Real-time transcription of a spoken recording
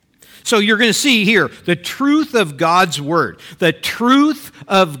So you're going to see here the truth of God's Word. The truth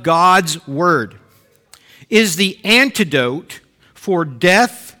of God's Word is the antidote for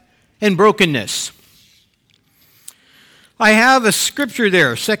death and brokenness. I have a scripture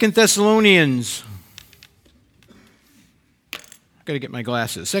there, 2 Thessalonians. I've got to get my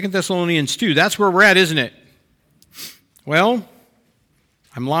glasses. 2 Thessalonians 2. That's where we're at, isn't it? Well,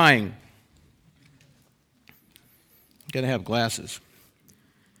 I'm lying. I've got to have glasses.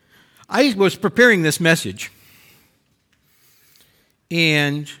 I was preparing this message,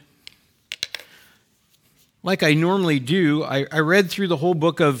 and like I normally do, I read through the whole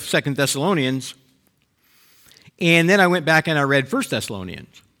book of 2 Thessalonians, and then I went back and I read 1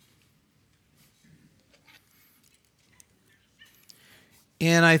 Thessalonians.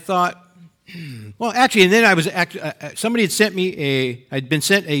 And I thought, well, actually, and then I was somebody had sent me I'd been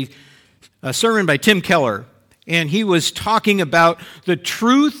sent a sermon by Tim Keller, and he was talking about the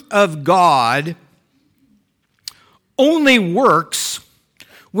truth of God only works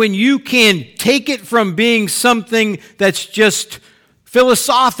when you can take it from being something that's just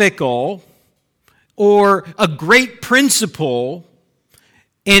philosophical or a great principle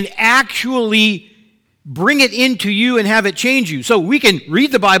and actually bring it into you and have it change you. So we can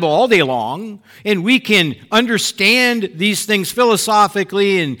read the Bible all day long, and we can understand these things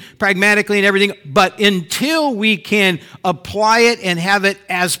philosophically and pragmatically and everything, but until we can apply it and have it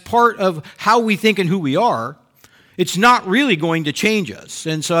as part of how we think and who we are, it's not really going to change us.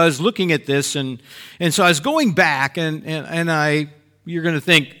 And so I was looking at this, and so I was going back, and you're going to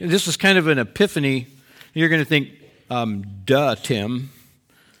think, this was kind of an epiphany. You're going to think, duh, Tim.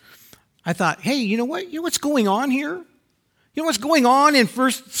 I thought, hey, you know what? You know what's going on here? You know what's going on in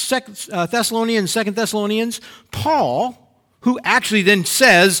 1 Thessalonians, 2 Thessalonians? Paul, who actually then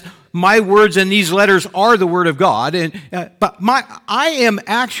says, my words and these letters are the word of God, but I am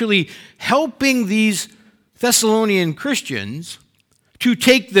actually helping these Thessalonian Christians to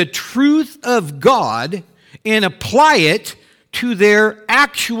take the truth of God and apply it to their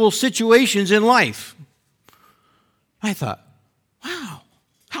actual situations in life. I thought, wow.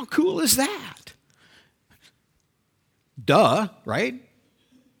 How cool is that? Duh, right?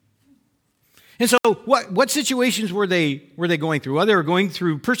 And so what situations were they going through? Well, they were going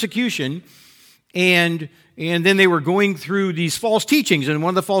through persecution, and then they were going through these false teachings. And one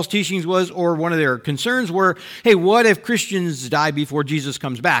of the false teachings was, or one of their concerns were, hey, what if Christians die before Jesus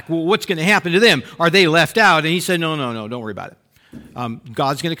comes back? Well, what's going to happen to them? Are they left out? And he said, no, don't worry about it.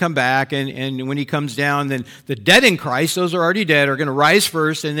 God's going to come back, and when he comes down, then the dead in Christ, those are already dead, are going to rise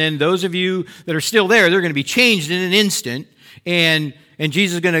first, and then those of you that are still there, they're going to be changed in an instant, and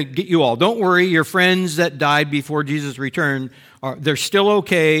Jesus is going to get you all. Don't worry, your friends that died before Jesus returned, they're still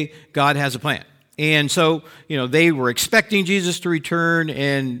okay. God has a plan. And so, they were expecting Jesus to return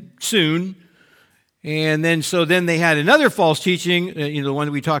and soon, and then they had another false teaching, the one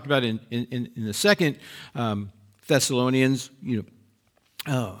that we talked about in the second Thessalonians, and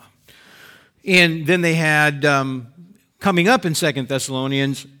then they had coming up in 2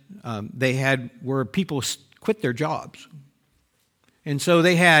 Thessalonians, they had where people quit their jobs, and so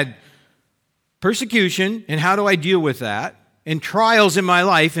they had persecution, and how do I deal with that? And trials in my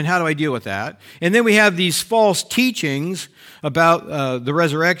life, and how do I deal with that? And then we have these false teachings about the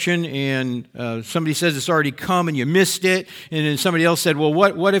resurrection, and somebody says it's already come and you missed it, and then somebody else said, well,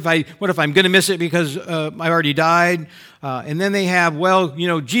 what if I'm going to miss it because I already died? And then they have,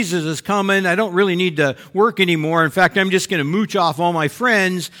 Jesus is coming. I don't really need to work anymore. In fact, I'm just going to mooch off all my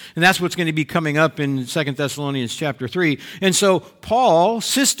friends, and that's what's going to be coming up in 2 Thessalonians chapter 3. And so Paul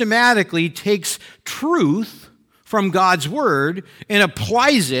systematically takes truth from God's Word and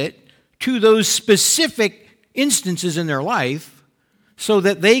applies it to those specific instances in their life so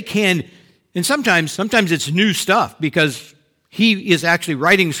that they can, and sometimes it's new stuff because he is actually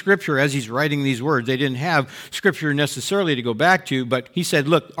writing Scripture as he's writing these words. They didn't have Scripture necessarily to go back to, but he said,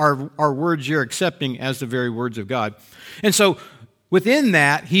 look, our words you're accepting as the very words of God. And so within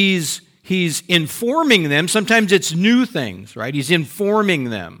that, he's informing them. Sometimes it's new things, right? He's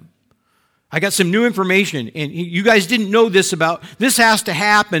informing them. I got some new information, and you guys didn't know this has to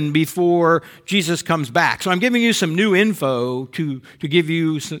happen before Jesus comes back. So I'm giving you some new info to give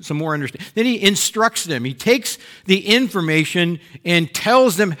you some more understanding. Then he instructs them. He takes the information and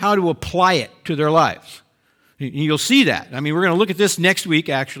tells them how to apply it to their lives. You'll see that. I mean, we're going to look at this next week,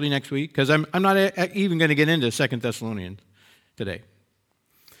 because I'm not even going to get into 2 Thessalonians today.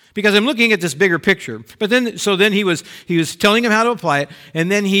 Because I'm looking at this bigger picture. But then he was telling them how to apply it,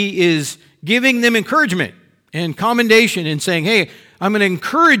 and then he is giving them encouragement and commendation and saying, hey, I'm going to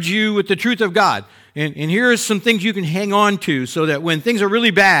encourage you with the truth of God. And here are some things you can hang on to so that when things are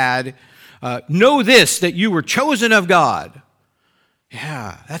really bad, know this, that you were chosen of God.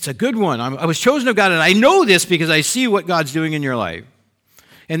 Yeah, that's a good one. I was chosen of God, and I know this because I see what God's doing in your life.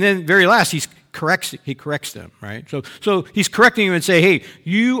 And then very last, he corrects them, right? So he's correcting them and say, hey,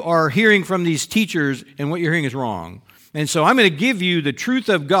 you are hearing from these teachers, and what you're hearing is wrong. And so I'm going to give you the truth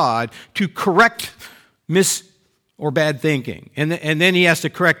of God to correct or bad thinking. And then he has to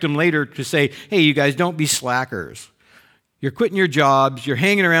correct them later to say, hey, you guys, don't be slackers. You're quitting your jobs, you're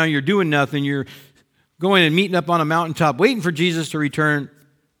hanging around, you're doing nothing, you're going and meeting up on a mountaintop, waiting for Jesus to return.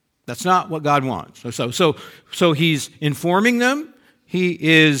 That's not what God wants. So he's informing them. He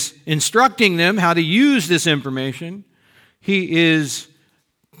is instructing them how to use this information. He is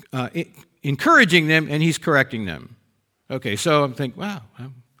encouraging them, and he's correcting them. Okay, so I'm thinking, wow,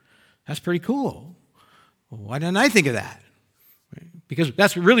 that's pretty cool. Well, why didn't I think of that? Right? Because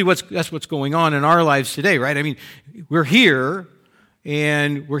that's really what's going on in our lives today, right? I mean, we're here,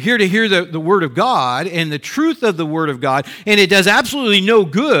 and we're here to hear the Word of God and the truth of the Word of God, and it does absolutely no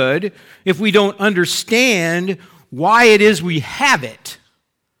good if we don't understand why it is we have it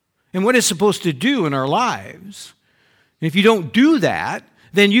and what it's supposed to do in our lives. And if you don't do that,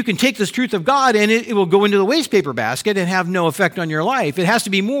 then you can take this truth of God and it will go into the waste paper basket and have no effect on your life. It has to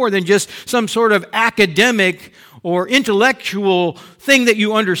be more than just some sort of academic or intellectual thing that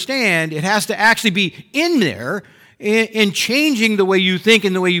you understand. It has to actually be in there and changing the way you think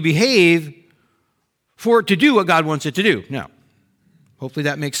and the way you behave for it to do what God wants it to do. Now, hopefully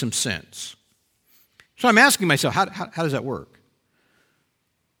that makes some sense. So I'm asking myself, how does that work?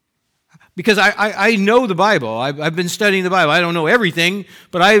 Because I know the Bible. I've been studying the Bible. I don't know everything,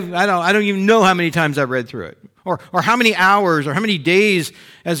 but I don't even know how many times I've read through it. Or how many hours or how many days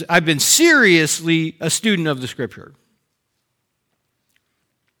as I've been seriously a student of the Scripture.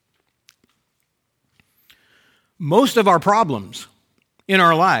 Most of our problems in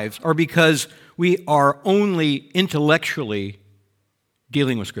our lives are because we are only intellectually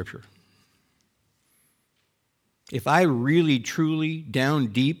dealing with Scripture. If I really, truly, down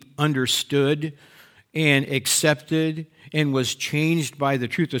deep, understood and accepted and was changed by the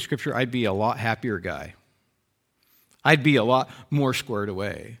truth of Scripture, I'd be a lot happier guy. I'd be a lot more squared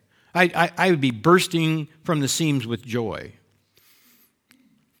away. I would be bursting from the seams with joy.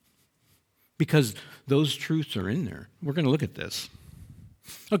 Because those truths are in there. We're going to look at this.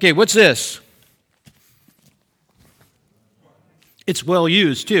 Okay, what's this? It's well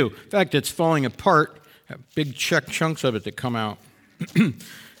used, too. In fact, it's falling apart. Big chunks of it that come out.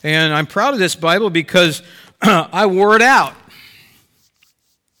 And I'm proud of this Bible because I wore it out.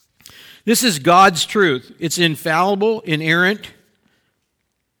 This is God's truth. It's infallible, inerrant,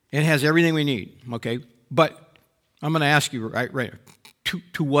 and has everything we need. Okay? But I'm going to ask you right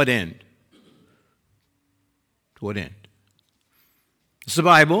to what end? To what end? It's the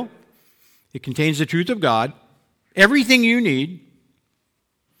Bible. It contains the truth of God. Everything you need.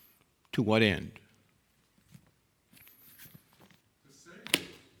 To what end?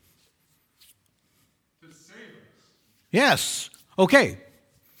 Yes. Okay.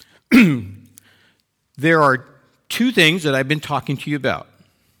 There are two things that I've been talking to you about.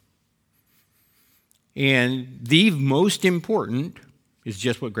 And the most important is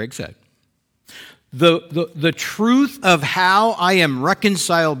just what Greg said. The truth of how I am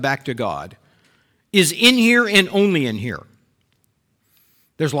reconciled back to God is in here and only in here.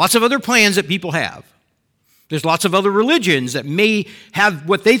 There's lots of other plans that people have. There's lots of other religions that may have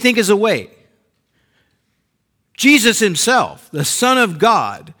what they think is a way. Jesus himself, the Son of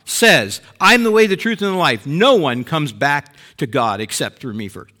God, says, I'm the way, the truth, and the life. No one comes back to God except through me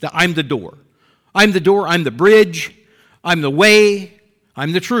first. I'm the door. I'm the door. I'm the bridge. I'm the way.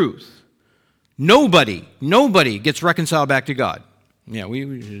 I'm the truth. Nobody gets reconciled back to God. Yeah,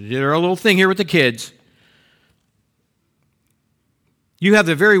 we did our little thing here with the kids. You have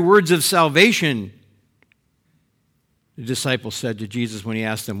the very words of salvation, the disciples said to Jesus when he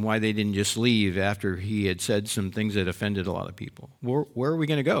asked them why they didn't just leave after he had said some things that offended a lot of people. Where are we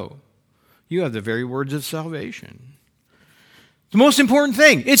going to go? You have the very words of salvation. The most important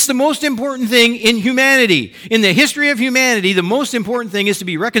thing. It's the most important thing in humanity. In the history of humanity, the most important thing is to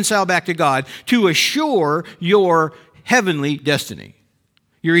be reconciled back to God to assure your heavenly destiny.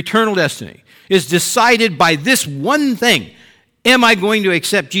 Your eternal destiny is decided by this one thing. Am I going to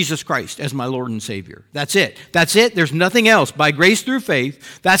accept Jesus Christ as my Lord and Savior? That's it. That's it. There's nothing else. By grace through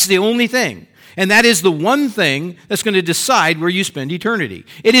faith, that's the only thing. And that is the one thing that's going to decide where you spend eternity.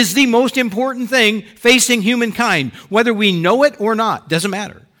 It is the most important thing facing humankind. Whether we know it or not, doesn't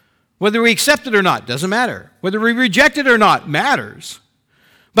matter. Whether we accept it or not, doesn't matter. Whether we reject it or not, matters.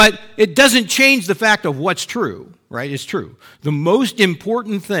 But it doesn't change the fact of what's true, right? It's true. The most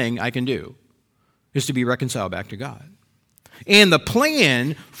important thing I can do is to be reconciled back to God. And the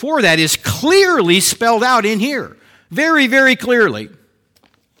plan for that is clearly spelled out in here. Very, very clearly.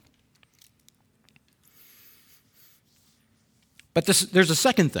 But there's a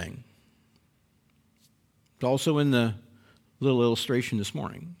second thing. It's also in the little illustration this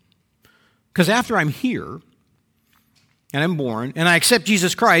morning. Because after I'm here, and I'm born, and I accept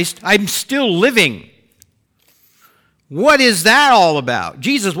Jesus Christ, I'm still living. What is that all about?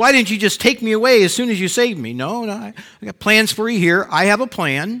 Jesus, why didn't you just take me away as soon as you saved me? No, I got plans for you here. I have a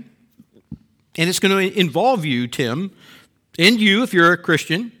plan, and it's going to involve you, Tim, and you if you're a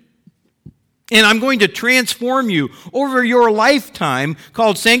Christian. And I'm going to transform you over your lifetime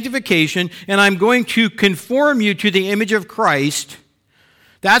called sanctification, and I'm going to conform you to the image of Christ.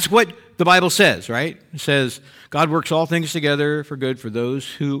 That's what the Bible says, right? It says, God works all things together for good for those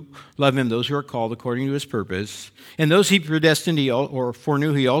who love him, those who are called according to his purpose. And those he predestined, or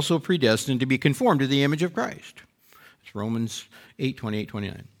foreknew, he also predestined to be conformed to the image of Christ. It's Romans 8, 28,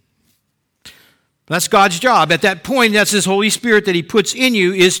 29. That's God's job. At that point, that's his Holy Spirit that he puts in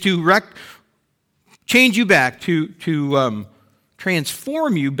you, is to change you back, to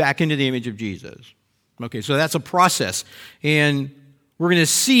transform you back into the image of Jesus. Okay, so that's a process. And we're going to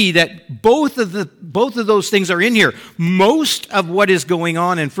see that both of those things are in here. Most of what is going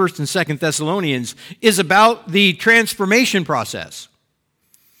on in 1st and 2nd Thessalonians is about the transformation process.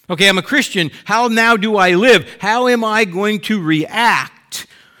 Okay, I'm a Christian. How now do I live? How am I going to react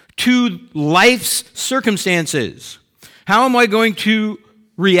to life's circumstances? How am I going to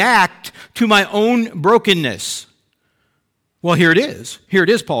react to my own brokenness? Well, here it is. Here it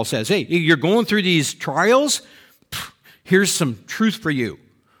is, Paul says. Hey, you're going through these trials. Here's some truth for you.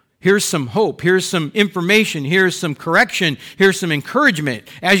 Here's some hope. Here's some information. Here's some correction. Here's some encouragement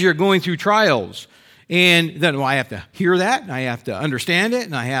as you're going through trials. And then I have to hear that, and I have to understand it,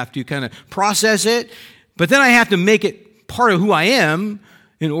 and I have to kind of process it. But then I have to make it part of who I am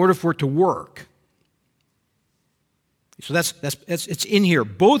in order for it to work. So that's it's in here.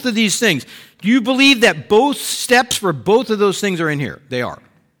 Both of these things. Do you believe that both steps for both of those things are in here? They are.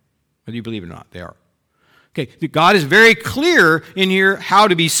 Whether you believe it or not, they are. Okay, God is very clear in here how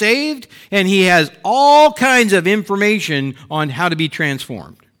to be saved, and he has all kinds of information on how to be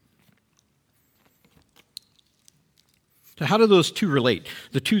transformed. So how do those two relate?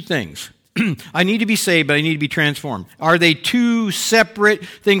 The two things. I need to be saved, but I need to be transformed. Are they two separate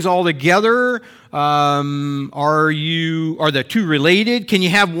things altogether? Are the two related? Can you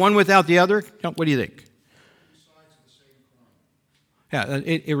have one without the other? What do you think? Yeah,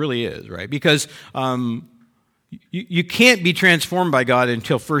 it really is, right? Because you can't be transformed by God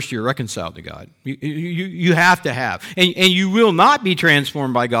until first you're reconciled to God. You have to have. And you will not be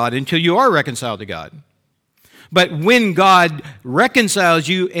transformed by God until you are reconciled to God. But when God reconciles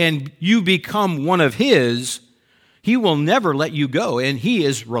you and you become one of his, he will never let you go. And he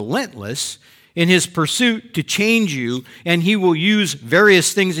is relentless in his pursuit to change you, and he will use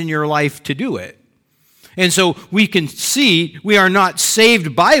various things in your life to do it. And so we can see we are not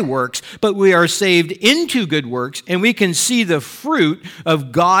saved by works, but we are saved into good works, and we can see the fruit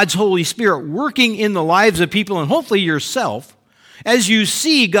of God's Holy Spirit working in the lives of people, and hopefully yourself, as you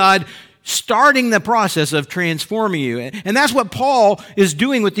see God starting the process of transforming you. And that's what Paul is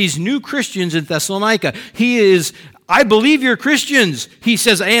doing with these new Christians in Thessalonica. I believe you're Christians. He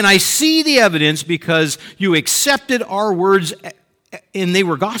says, and I see the evidence because you accepted our words, and they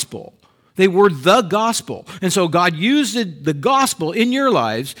were gospel. They were the gospel. And so God used the gospel in your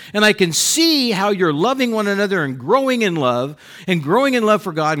lives, and I can see how you're loving one another and growing in love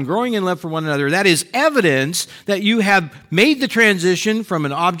for God and growing in love for one another. That is evidence that you have made the transition from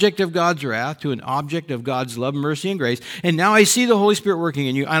an object of God's wrath to an object of God's love, mercy, and grace. And now I see the Holy Spirit working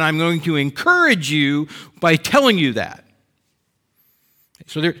in you, and I'm going to encourage you by telling you that.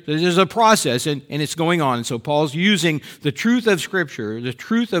 So there's a process, and it's going on. And so Paul's using the truth of Scripture, the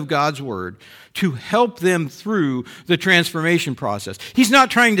truth of God's Word, to help them through the transformation process. He's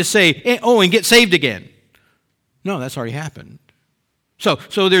not trying to say, and get saved again. No, that's already happened. So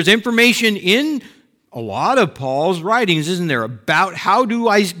there's information in a lot of Paul's writings, isn't there, about how do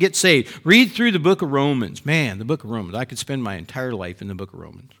I get saved? Read through the book of Romans. Man, the book of Romans. I could spend my entire life in the book of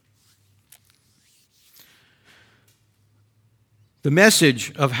Romans. The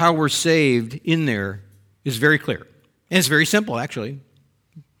message of how we're saved in there is very clear. And it's very simple, actually.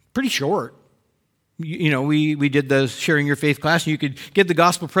 Pretty short. We did the Sharing Your Faith class, and you could get the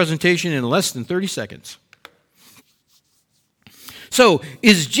gospel presentation in less than 30 seconds. So,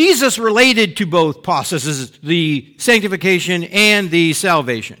 is Jesus related to both processes, the sanctification and the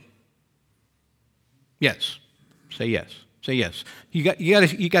salvation? Yes. Say yes. Say yes. You got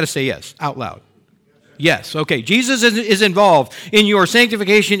to say yes out loud. Yes. Okay. Jesus is involved in your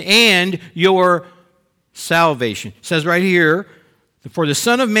sanctification and your salvation. It says right here, for the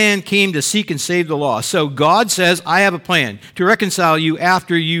Son of Man came to seek and save the lost. So God says, I have a plan to reconcile you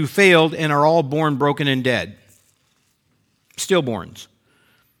after you failed and are all born broken and dead. Stillborns.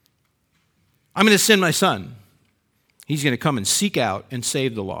 I'm going to send my Son. He's going to come and seek out and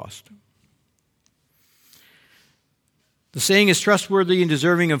save the lost. The saying is trustworthy and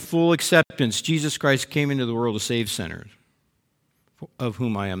deserving of full acceptance. Jesus Christ came into the world to save sinners, of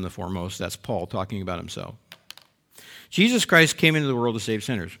whom I am the foremost. That's Paul talking about himself. Jesus Christ came into the world to save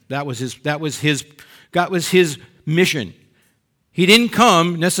sinners. That was his mission. He didn't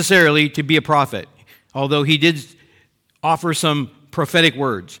come necessarily to be a prophet, although he did offer some prophetic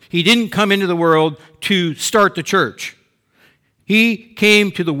words. He didn't come into the world to start the church. He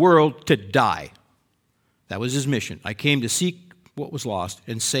came to the world to die. That was his mission. I came to seek what was lost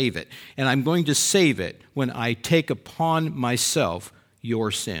and save it. And I'm going to save it when I take upon myself your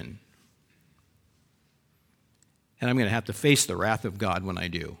sin. And I'm going to have to face the wrath of God when I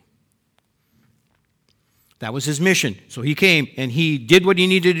do. That was his mission. So he came and he did what he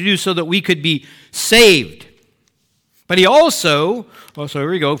needed to do so that we could be saved. But he also,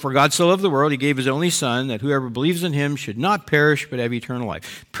 here we go, for God so loved the world, he gave his only Son, that whoever believes in him should not perish but have eternal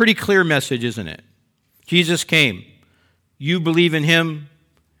life. Pretty clear message, isn't it? Jesus came. You believe in him,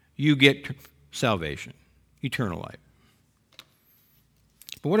 you get salvation, eternal life.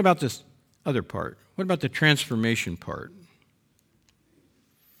 But what about this other part? What about the transformation part?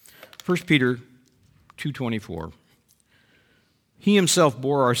 1 Peter 2:24. He himself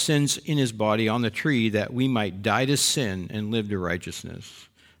bore our sins in his body on the tree that we might die to sin and live to righteousness.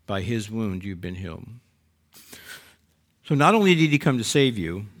 By his wound you've been healed. So not only did he come to save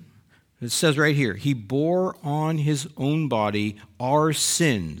you, it says right here, he bore on his own body our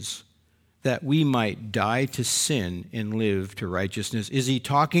sins that we might die to sin and live to righteousness. Is he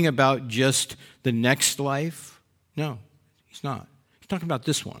talking about just the next life? No, he's not. He's talking about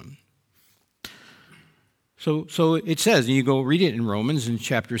this one. So it says, and you go read it in Romans in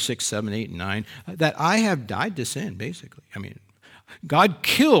chapter 6, 7, 8, and 9, that I have died to sin, basically. I mean, God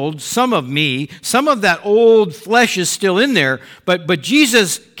killed some of me. Some of that old flesh is still in there, but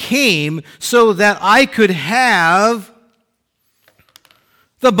Jesus came so that I could have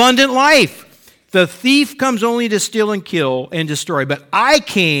the abundant life. The thief comes only to steal and kill and destroy, but I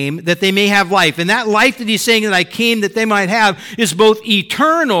came that they may have life. And that life that he's saying that I came that they might have is both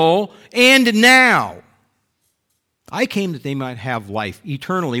eternal and now. I came that they might have life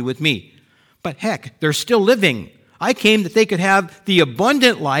eternally with me. But heck, they're still living. I came that they could have the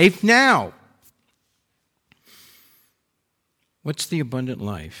abundant life now. What's the abundant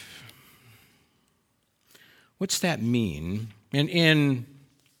life? What's that mean? And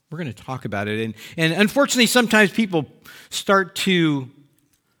we're going to talk about it. And unfortunately, sometimes people start to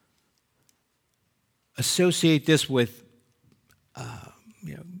associate this with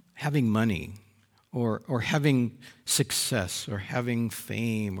having money or having success or having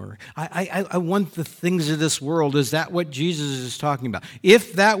fame. Or I want the things of this world. Is that what Jesus is talking about?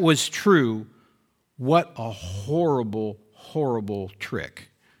 If that was true, what a horrible, horrible trick.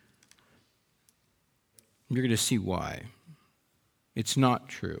 You're going to see why. It's not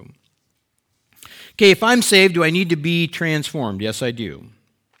true. Okay, if I'm saved, do I need to be transformed? Yes, I do.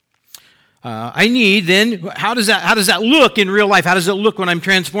 I need then, how does that look in real life? How does it look when I'm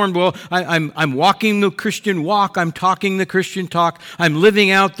transformed? Well, I'm walking the Christian walk. I'm talking the Christian talk. I'm living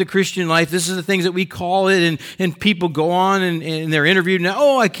out the Christian life. This is the things that we call it, and people go on and they're interviewed.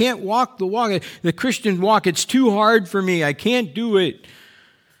 Now, I can't walk the walk. The Christian walk, it's too hard for me. I can't do it.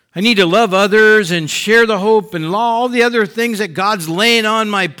 I need to love others and share the hope and all the other things that God's laying on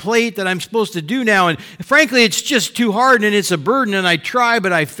my plate that I'm supposed to do now. And frankly, it's just too hard and it's a burden, and I try,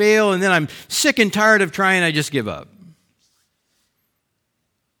 but I fail, and then I'm sick and tired of trying, I just give up.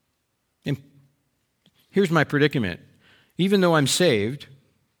 And here's my predicament. Even though I'm saved,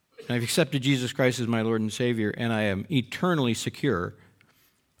 and I've accepted Jesus Christ as my Lord and Savior, and I am eternally secure,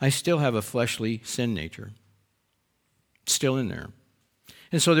 I still have a fleshly sin nature. It's still in there.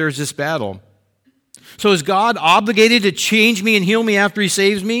 And so there's this battle. So is God obligated to change me and heal me after he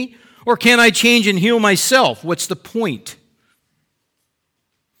saves me? Or can I change and heal myself? What's the point?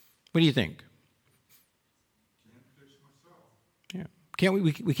 What do you think? Yeah. Can't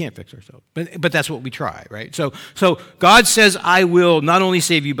we can't fix ourselves. But that's what we try, right? So God says, I will not only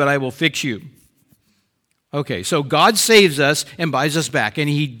save you, but I will fix you. Okay, so God saves us and buys us back, and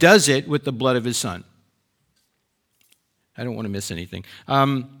he does it with the blood of his Son. I don't want to miss anything.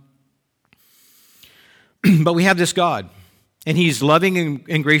 But we have this God, and he's loving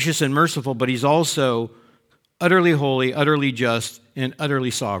and gracious and merciful, but he's also utterly holy, utterly just, and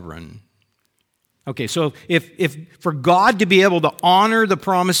utterly sovereign. Okay, so if for God to be able to honor the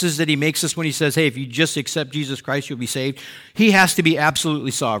promises that he makes us when he says, hey, if you just accept Jesus Christ, you'll be saved, he has to be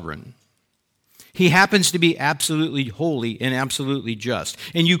absolutely sovereign. He happens to be absolutely holy and absolutely just.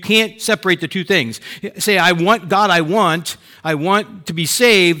 And you can't separate the two things. Say, I want to be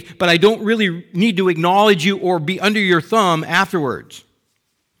saved, but I don't really need to acknowledge you or be under your thumb afterwards.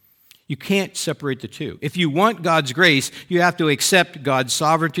 You can't separate the two. If you want God's grace, you have to accept God's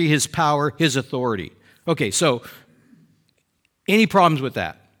sovereignty, his power, his authority. Okay, so any problems with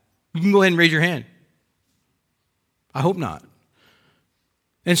that? You can go ahead and raise your hand. I hope not.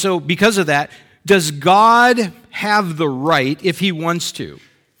 And so because of that, does God have the right if he wants to?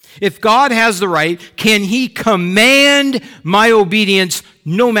 If God has the right, can he command my obedience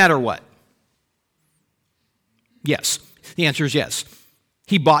no matter what? Yes. The answer is yes.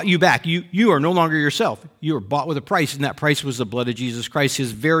 He bought you back. You are no longer yourself. You are bought with a price, and that price was the blood of Jesus Christ,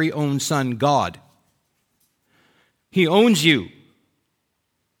 his very own Son, God. He owns you.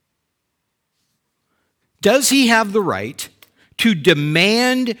 Does he have the right to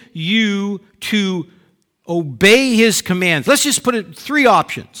demand you to obey his commands? Let's just put it 3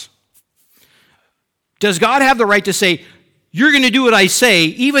 options. Does God have the right to say, you're going to do what I say,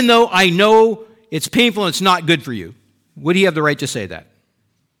 even though I know it's painful and it's not good for you? Would he have the right to say that?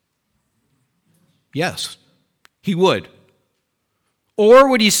 Yes, he would. Or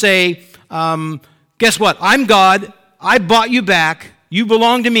would he say, guess what? I'm God. I bought you back. You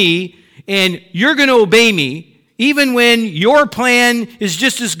belong to me, and you're going to obey me, even when your plan is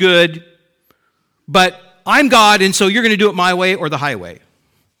just as good, but I'm God, and so you're going to do it my way or the highway.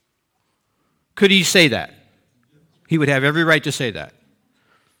 Could he say that? He would have every right to say that.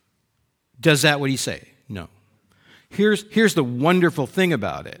 Does that what he say? No. Here's the wonderful thing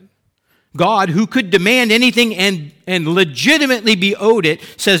about it. God, who could demand anything and legitimately be owed it,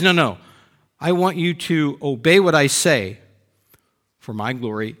 says, no, I want you to obey what I say for my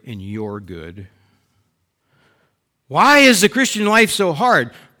glory and your good. Why is the Christian life so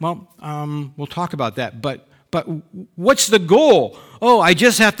hard? Well, we'll talk about that, but what's the goal? Oh, I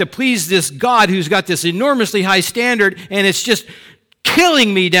just have to please this God who's got this enormously high standard, and it's just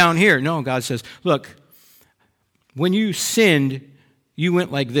killing me down here. No, God says, look, when you sinned, you went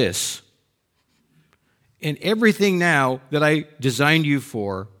like this. And everything now that I designed you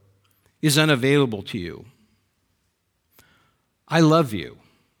for is unavailable to you. I love you.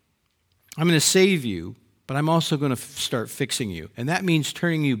 I'm going to save you, but I'm also going to start fixing you. And that means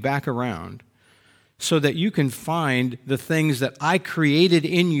turning you back around so that you can find the things that I created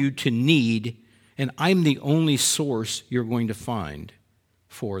in you to need, and I'm the only source you're going to find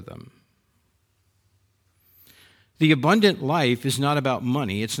for them. The abundant life is not about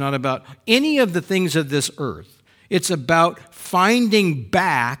money. It's not about any of the things of this earth. It's about finding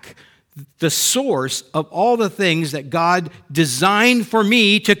back the source of all the things that God designed for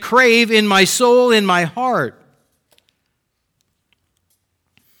me to crave in my soul, in my heart.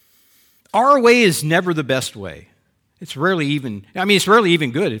 Our way is never the best way. It's rarely even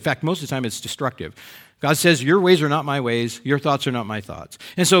good. In fact, most of the time it's destructive. God says, your ways are not my ways, your thoughts are not my thoughts.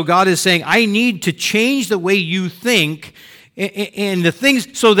 And so God is saying, I need to change the way you think and the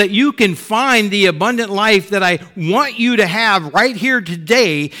things so that you can find the abundant life that I want you to have right here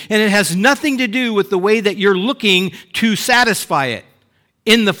today, and it has nothing to do with the way that you're looking to satisfy it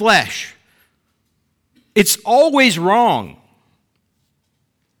in the flesh. It's always wrong.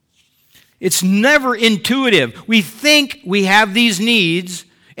 It's never intuitive. We think we have these needs,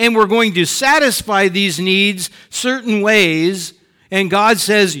 and we're going to satisfy these needs certain ways, and God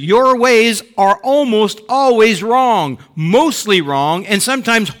says, your ways are almost always wrong, mostly wrong, and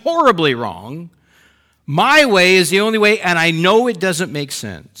sometimes horribly wrong. My way is the only way, and I know it doesn't make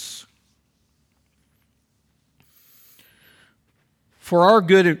sense. For our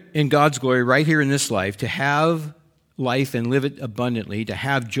good and God's glory right here in this life, to have life and live it abundantly, to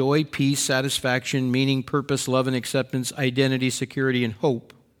have joy, peace, satisfaction, meaning, purpose, love, and acceptance, identity, security, and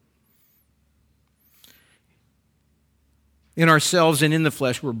hope in ourselves and in the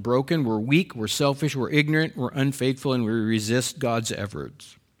flesh, we're broken, we're weak, we're selfish, we're ignorant, we're unfaithful, and we resist God's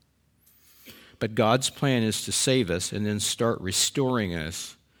efforts. But God's plan is to save us and then start restoring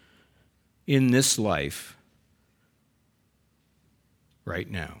us in this life right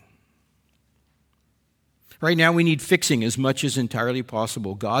now. Right now, we need fixing as much as entirely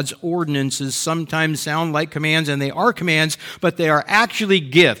possible. God's ordinances sometimes sound like commands, and they are commands, but they are actually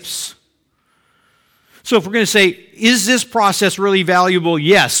gifts. So if we're going to say, is this process really valuable?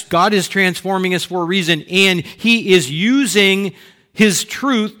 Yes, God is transforming us for a reason, and He is using His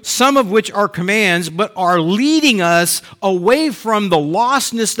truth, some of which are commands, but are leading us away from the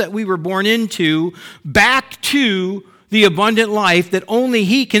lostness that we were born into, back to the abundant life that only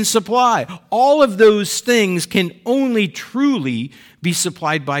He can supply. All of those things can only truly be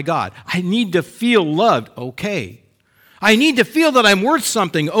supplied by God. I need to feel loved. Okay. I need to feel that I'm worth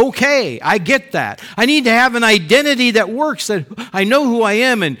something. Okay, I get that. I need to have an identity that works, that I know who I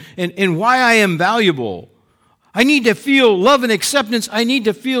am and why I am valuable. I need to feel love and acceptance. I need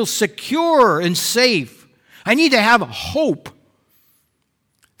to feel secure and safe. I need to have hope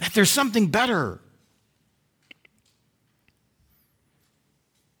that there's something better.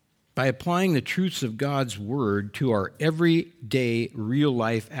 By applying the truths of God's Word to our everyday,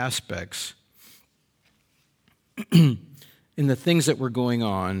 real-life aspects, in the things that were going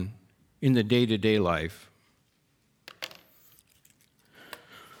on in the day-to-day life.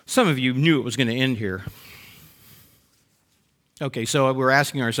 Some of you knew it was going to end here. Okay, so we're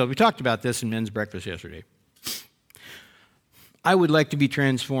asking ourselves, we talked about this in men's breakfast yesterday. I would like to be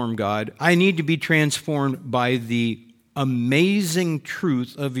transformed, God. I need to be transformed by the amazing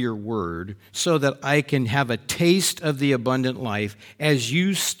truth of your word so that I can have a taste of the abundant life as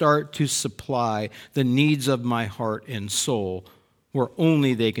you start to supply the needs of my heart and soul where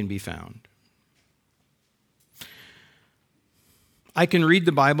only they can be found. I can read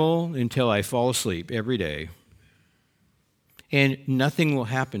the Bible until I fall asleep every day, and nothing will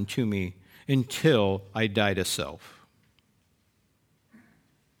happen to me until I die to self.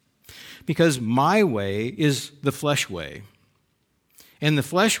 Because my way is the flesh way. And the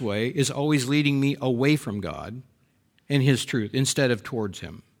flesh way is always leading me away from God and His truth instead of towards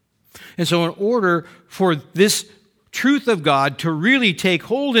Him. And so in order for this truth of God to really take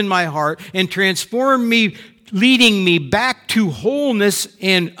hold in my heart and transform me, leading me back to wholeness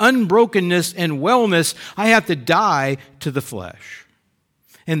and unbrokenness and wellness, I have to die to the flesh.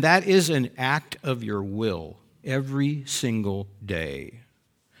 And that is an act of your will every single day.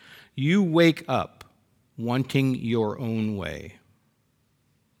 You wake up wanting your own way.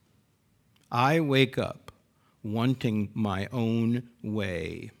 I wake up wanting my own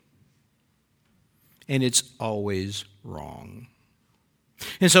way. And it's always wrong.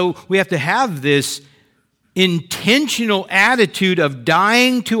 And so we have to have this intentional attitude of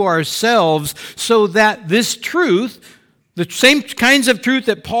dying to ourselves so that this truth, the same kinds of truth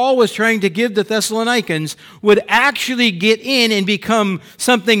that Paul was trying to give the Thessalonians, would actually get in and become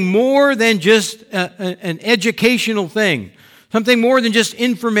something more than just an educational thing, something more than just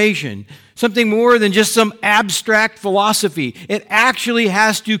information, something more than just some abstract philosophy. It actually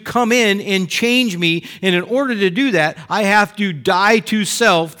has to come in and change me, and in order to do that, I have to die to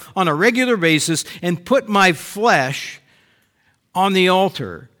self on a regular basis and put my flesh on the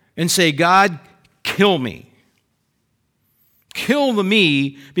altar and say, God, kill me. Kill the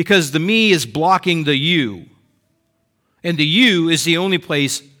me, because the me is blocking the you. And the you is the only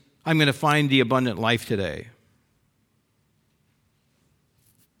place I'm going to find the abundant life today.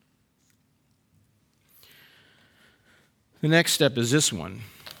 The next step is this one.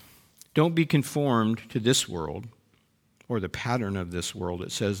 Don't be conformed to this world, or the pattern of this world,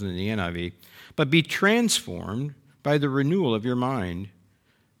 it says in the NIV, but be transformed by the renewal of your mind,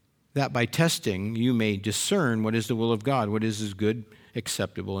 that by testing you may discern what is the will of God, what is His good,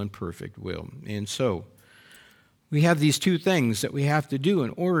 acceptable, and perfect will. And so, we have these two things that we have to do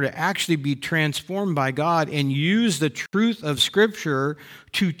in order to actually be transformed by God and use the truth of Scripture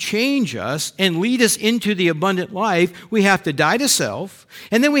to change us and lead us into the abundant life. We have to die to self,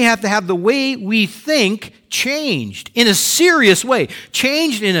 and then we have to have the way we think changed in a serious way.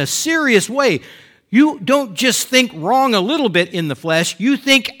 Changed in a serious way. You don't just think wrong a little bit in the flesh. You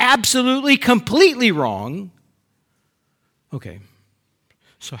think absolutely, completely wrong. Okay,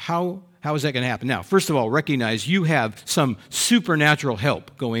 so how is that going to happen? Now, first of all, recognize you have some supernatural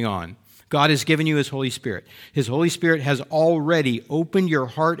help going on. God has given you His Holy Spirit. His Holy Spirit has already opened your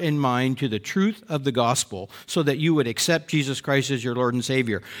heart and mind to the truth of the gospel so that you would accept Jesus Christ as your Lord and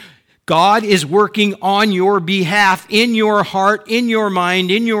Savior. God is working on your behalf, in your heart, in your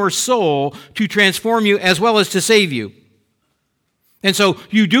mind, in your soul, to transform you as well as to save you. And so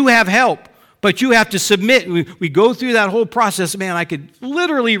you do have help, but you have to submit. We go through that whole process. Man, I could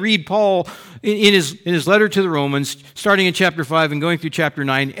literally read Paul in his letter to the Romans, starting in chapter 5 and going through chapter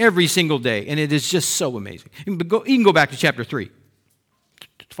 9 every single day. And it is just so amazing. You can go back to chapter 3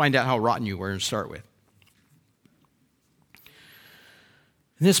 to find out how rotten you were and start with.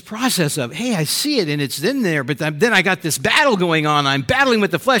 This process of, hey, I see it and it's in there, but then I got this battle going on. I'm battling with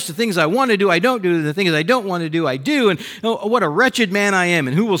the flesh. The things I want to do, I don't do. The things I don't want to do, I do. And oh, what a wretched man I am.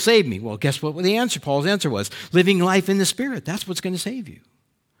 And who will save me? Well, guess what the answer? Paul's answer was, living life in the Spirit. That's what's going to save you.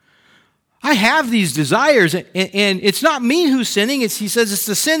 I have these desires, and it's not me who's sinning. He says it's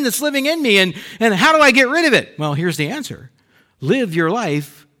the sin that's living in me. And how do I get rid of it? Well, here's the answer. Live your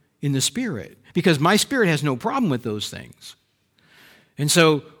life in the Spirit, because my spirit has no problem with those things. And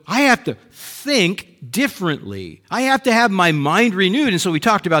so I have to think differently. I have to have my mind renewed. And so we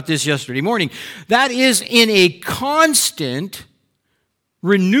talked about this yesterday morning. That is in a constant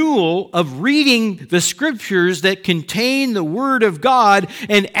renewal of reading the scriptures that contain the Word of God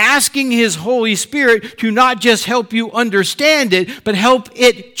and asking His Holy Spirit to not just help you understand it, but help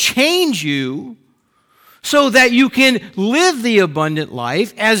it change you so that you can live the abundant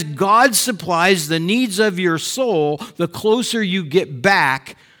life as God supplies the needs of your soul the closer you get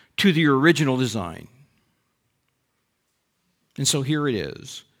back to the original design. And so here it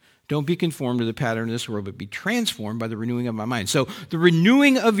is. Don't be conformed to the pattern of this world, but be transformed by the renewing of my mind. So the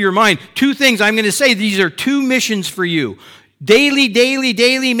renewing of your mind, two things I'm going to say. These are two missions for you. Daily,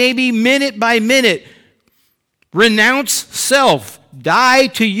 maybe minute by minute. Renounce self. Die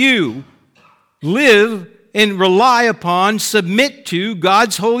to you. Live and rely upon, submit to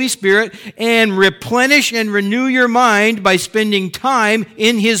God's Holy Spirit, and replenish and renew your mind by spending time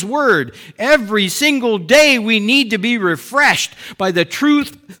in His Word. Every single day we need to be refreshed by the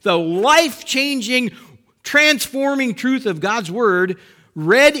truth, the life-changing, transforming truth of God's Word,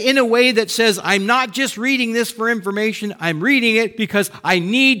 read in a way that says, I'm not just reading this for information, I'm reading it because I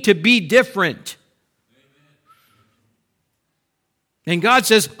need to be different. And God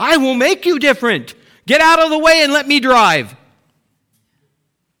says, I will make you different. Get out of the way and let me drive.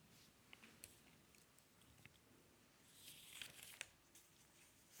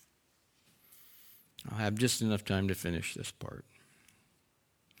 I'll have just enough time to finish this part.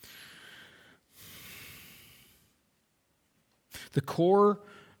 The core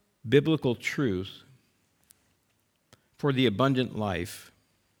biblical truth for the abundant life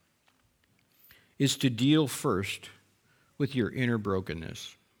is to deal first with your inner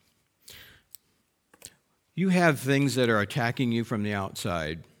brokenness. You have things that are attacking you from the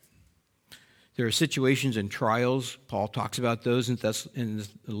outside. There are situations and trials. Paul talks about those in the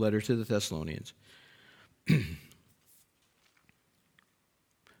letter to the Thessalonians.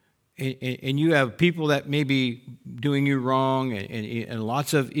 And you have people that may be doing you wrong and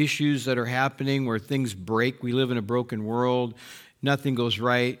lots of issues that are happening where things break. We live in a broken world. Nothing goes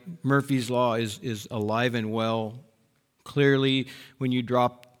right. Murphy's Law is alive and well. Clearly, when you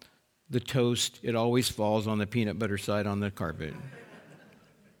drop the toast, it always falls on the peanut butter side on the carpet.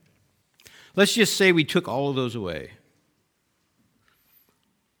 Let's just say we took all of those away.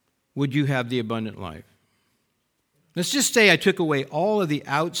 Would you have the abundant life? Let's just say I took away all of the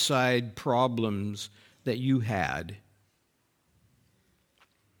outside problems that you had.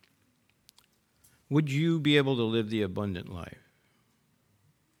 Would you be able to live the abundant life?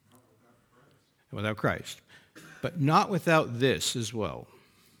 Without Christ. But not without this as well.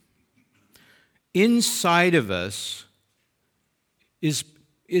 Inside of us is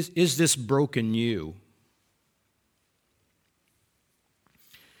this broken you.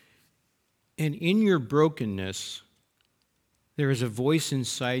 And in your brokenness, there is a voice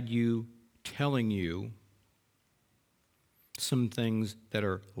inside you telling you some things that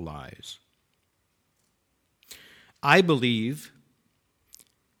are lies. I believe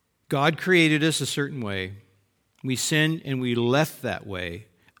God created us a certain way. We sinned and we left that way.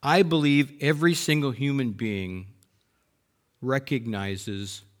 I believe every single human being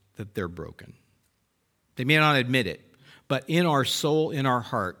recognizes that they're broken. They may not admit it, but in our soul, in our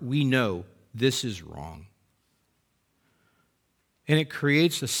heart, we know this is wrong. And it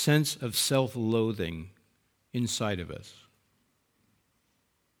creates a sense of self-loathing inside of us.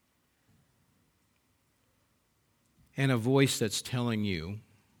 And a voice that's telling you,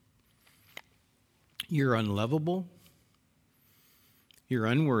 you're unlovable, you're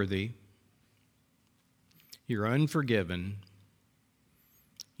unworthy, you're unforgiven,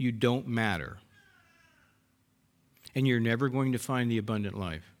 you don't matter, and you're never going to find the abundant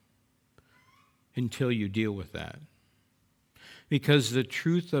life until you deal with that. Because the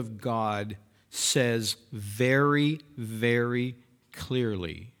truth of God says very, very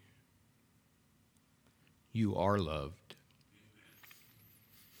clearly, you are loved.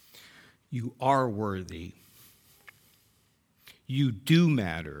 You are worthy. You do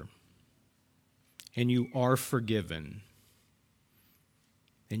matter. And you are forgiven.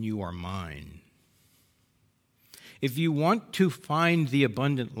 And you are mine. If you want to find the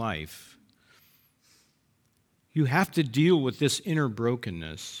abundant life, you have to deal with this inner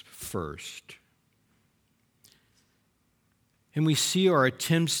brokenness first. And we see our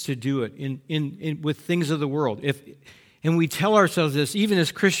attempts to do it with things of the world. And we tell ourselves this, even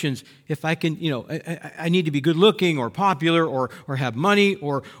as Christians, if I can, I need to be good looking or popular or have money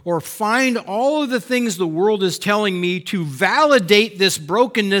or find all of the things the world is telling me to validate this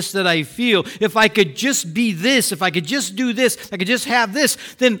brokenness that I feel. If I could just be this, if I could just do this, if I could just have this,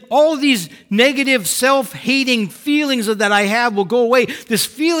 then all these negative self-hating feelings that I have will go away. This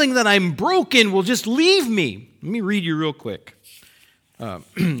feeling that I'm broken will just leave me. Let me read you real quick.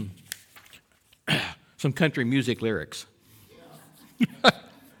 Some country music lyrics.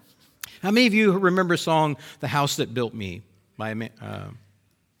 How many of you remember a song, The House That Built Me, by what's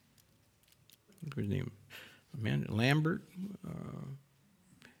his name? Amanda Lambert?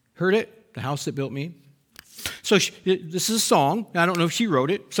 Heard it? The House That Built Me? So this is a song. I don't know if she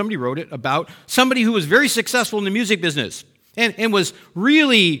wrote it. Somebody wrote it about somebody who was very successful in the music business and was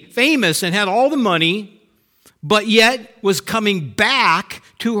really famous and had all the money, but yet was coming back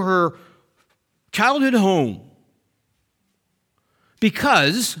to her childhood home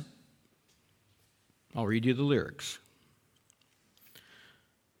because, I'll read you the lyrics.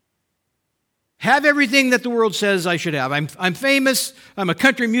 Have everything that the world says I should have. I'm famous. I'm a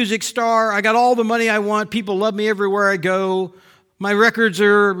country music star. I got all the money I want. People love me everywhere I go. My records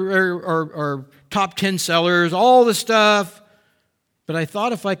are top 10 sellers, all the stuff. But I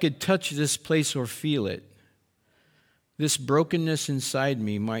thought if I could touch this place or feel it, this brokenness inside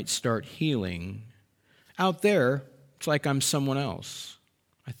me might start healing. Out there, it's like I'm someone else.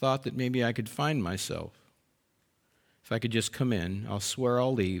 I thought that maybe I could find myself. If I could just come in, I'll swear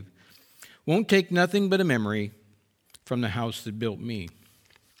I'll leave. Won't take nothing but a memory from the house that built me.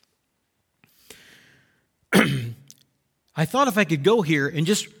 I thought if I could go here and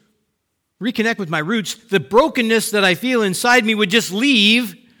just reconnect with my roots, the brokenness that I feel inside me would just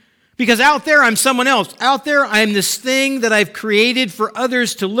leave. Because out there, I'm someone else. Out there, I'm this thing that I've created for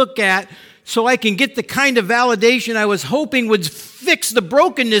others to look at so I can get the kind of validation I was hoping would fix the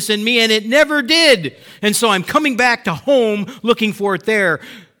brokenness in me, and it never did. And so I'm coming back to home looking for it there.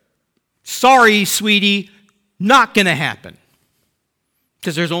 Sorry, sweetie, not going to happen.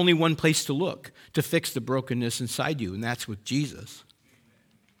 Because there's only one place to look to fix the brokenness inside you, and that's with Jesus.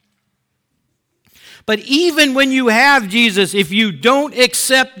 But even when you have Jesus, if you don't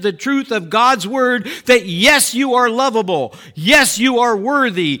accept the truth of God's word that yes, you are lovable, yes, you are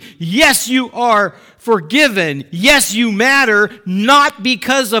worthy, yes, you are forgiven, yes, you matter, not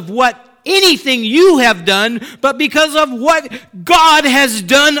because of what anything you have done, but because of what God has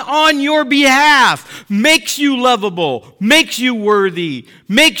done on your behalf, makes you lovable, makes you worthy,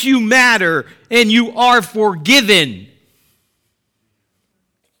 makes you matter, and you are forgiven.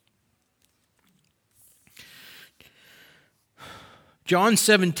 John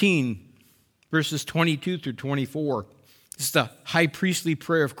 17, verses 22 through 24. This is the high priestly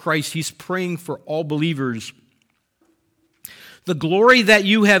prayer of Christ. He's praying for all believers. The glory that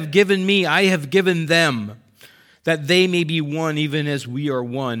you have given me, I have given them, that they may be one even as we are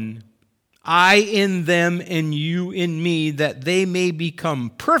one. I in them and you in me, that they may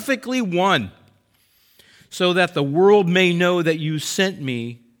become perfectly one, so that the world may know that you sent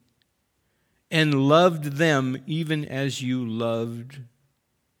me and loved them even as you loved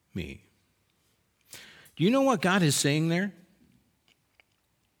me. Do you know what God is saying there?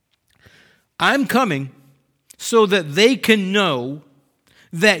 I'm coming so that they can know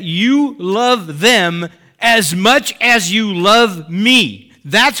that you love them as much as you love me.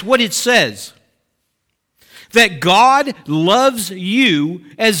 That's what it says. That God loves you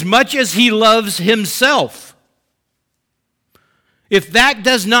as much as he loves himself. If that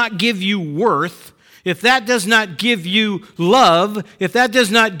does not give you worth, if that does not give you love, if that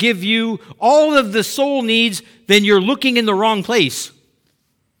does not give you all of the soul needs, then you're looking in the wrong place.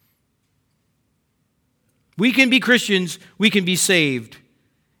 We can be Christians, we can be saved,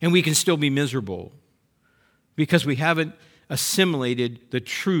 and we can still be miserable because we haven't assimilated the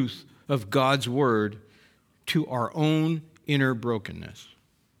truth of God's word to our own inner brokenness.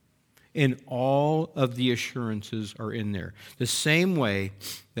 And all of the assurances are in there. The same way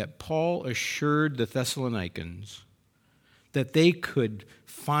that Paul assured the Thessalonians that they could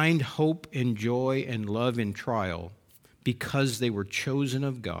find hope and joy and love in trial because they were chosen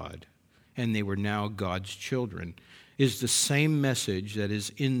of God and they were now God's children, is the same message that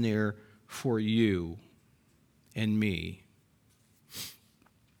is in there for you and me.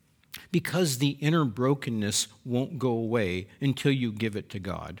 Because the inner brokenness won't go away until you give it to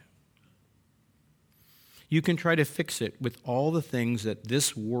God. You can try to fix it with all the things that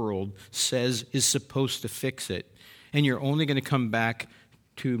this world says is supposed to fix it. And you're only going to come back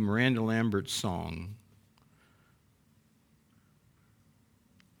to Miranda Lambert's song.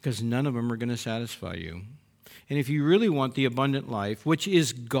 Because none of them are going to satisfy you. And if you really want the abundant life, which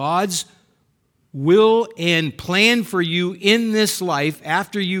is God's will and plan for you in this life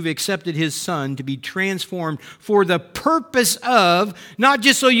after you've accepted His Son to be transformed for the purpose of, not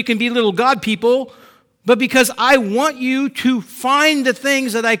just so you can be little God people, but because I want you to find the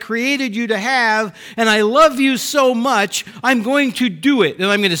things that I created you to have, and I love you so much, I'm going to do it. And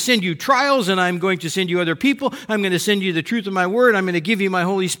I'm going to send you trials, and I'm going to send you other people. I'm going to send you the truth of my word. I'm going to give you my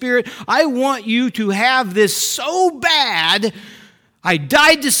Holy Spirit. I want you to have this so bad. I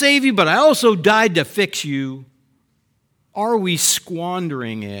died to save you, but I also died to fix you. Are we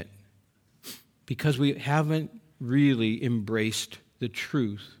squandering it because we haven't really embraced the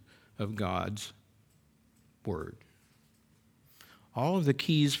truth of God's word? All of the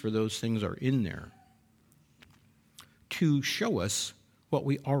keys for those things are in there to show us what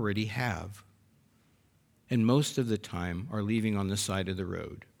we already have, and most of the time are leaving on the side of the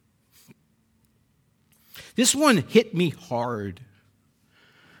road. This one hit me hard.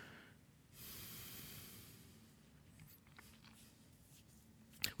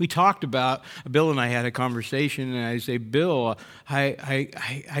 We talked about, Bill and I had a conversation, and I say, Bill,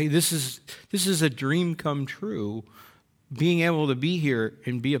 this is a dream come true, being able to be here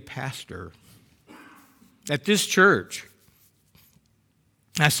and be a pastor at this church.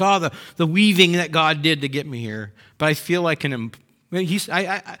 I saw the weaving that God did to get me here, but I feel like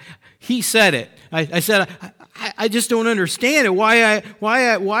he said it. I said, I just don't understand it. Why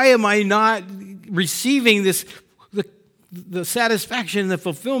am I not receiving this? The satisfaction and the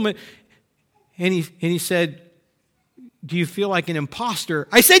fulfillment. And he said, do you feel like an imposter?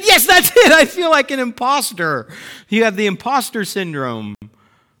 I said, yes, that's it. I feel like an imposter. You have the imposter syndrome.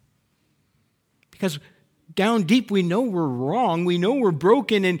 Because down deep we know we're wrong. We know we're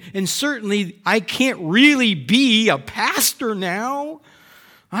broken. And certainly I can't really be a pastor now.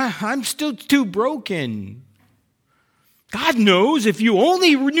 I'm still too broken. God knows. If you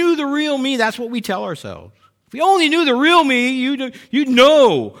only knew the real me, that's what we tell ourselves. If you only knew the real me, you'd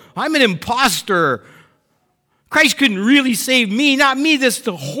know I'm an imposter. Christ couldn't really save me, not me,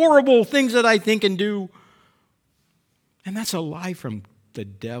 the horrible things that I think and do. And that's a lie from the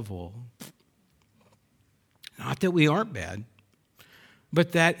devil. Not that we aren't bad,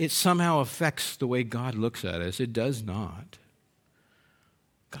 but that it somehow affects the way God looks at us. It does not.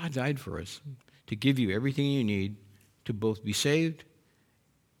 God died for us to give you everything you need to both be saved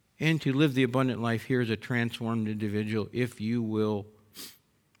and to live the abundant life here as a transformed individual, if you will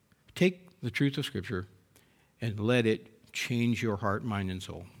take the truth of Scripture and let it change your heart, mind, and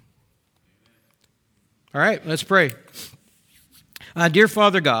soul. All right, let's pray. Dear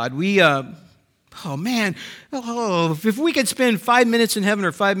Father God, if we could spend 5 minutes in heaven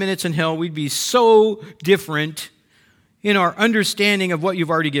or 5 minutes in hell, we'd be so different in our understanding of what you've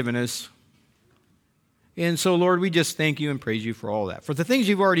already given us. And so, Lord, we just thank you and praise you for all that. For the things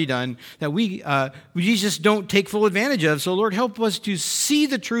you've already done that we just don't take full advantage of. So, Lord, help us to see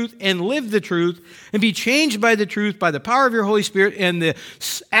the truth and live the truth and be changed by the truth by the power of your Holy Spirit and the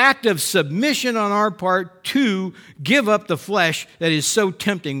act of submission on our part to give up the flesh that is so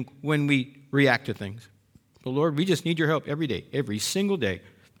tempting when we react to things. But, Lord, we just need your help every day, every single day.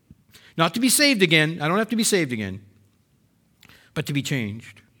 Not to be saved again. I don't have to be saved again. But to be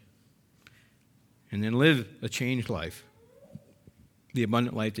changed. And then live a changed life. The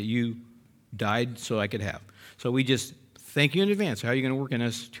abundant life that you died so I could have. So we just thank you in advance. How are you going to work in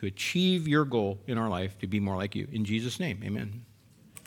us to achieve your goal in our life to be more like you? In Jesus' name, amen.